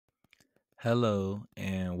Hello,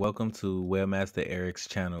 and welcome to Webmaster Eric's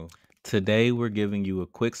channel. Today, we're giving you a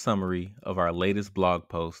quick summary of our latest blog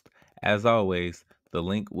post. As always, the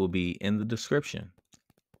link will be in the description.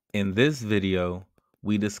 In this video,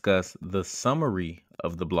 we discuss the summary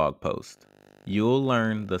of the blog post. You'll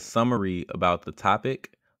learn the summary about the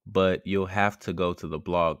topic, but you'll have to go to the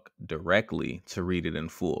blog directly to read it in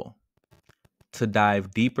full. To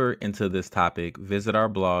dive deeper into this topic, visit our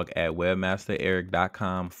blog at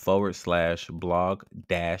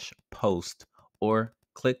webmastereric.com/blog-post or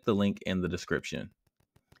click the link in the description.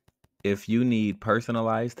 If you need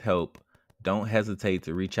personalized help, don't hesitate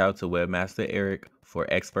to reach out to Webmaster Eric for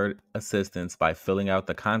expert assistance by filling out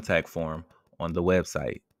the contact form on the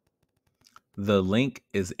website. The link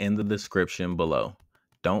is in the description below.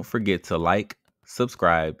 Don't forget to like,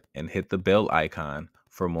 subscribe, and hit the bell icon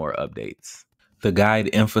for more updates. The guide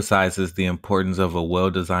emphasizes the importance of a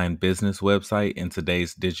well-designed business website in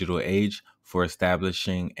today's digital age for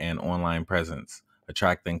establishing an online presence,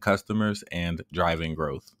 attracting customers, and driving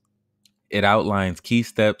growth. It outlines key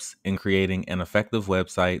steps in creating an effective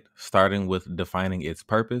website, starting with defining its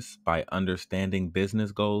purpose by understanding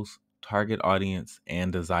business goals, target audience,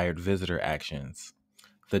 and desired visitor actions.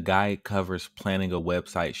 The guide covers planning a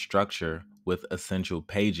website structure with essential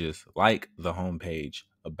pages like the homepage,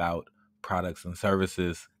 about, products and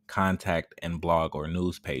services, contact, and blog or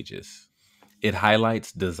news pages. It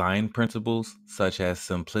highlights design principles such as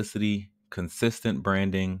simplicity, consistent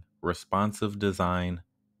branding, responsive design,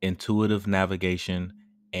 intuitive navigation,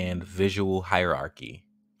 and visual hierarchy.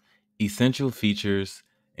 Essential features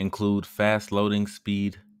include fast loading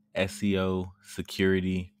speed, SEO,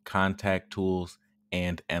 security, contact tools,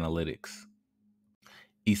 and analytics.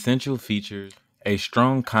 Essential features: a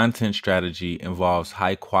strong content strategy involves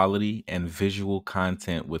high quality and visual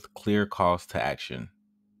content with clear calls to action.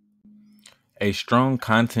 A strong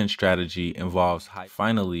content strategy involves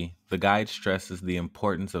Finally, the guide stresses the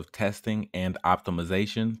importance of testing and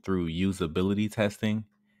optimization through usability testing,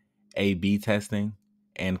 A/B testing,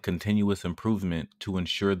 and continuous improvement to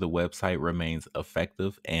ensure the website remains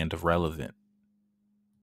effective and relevant.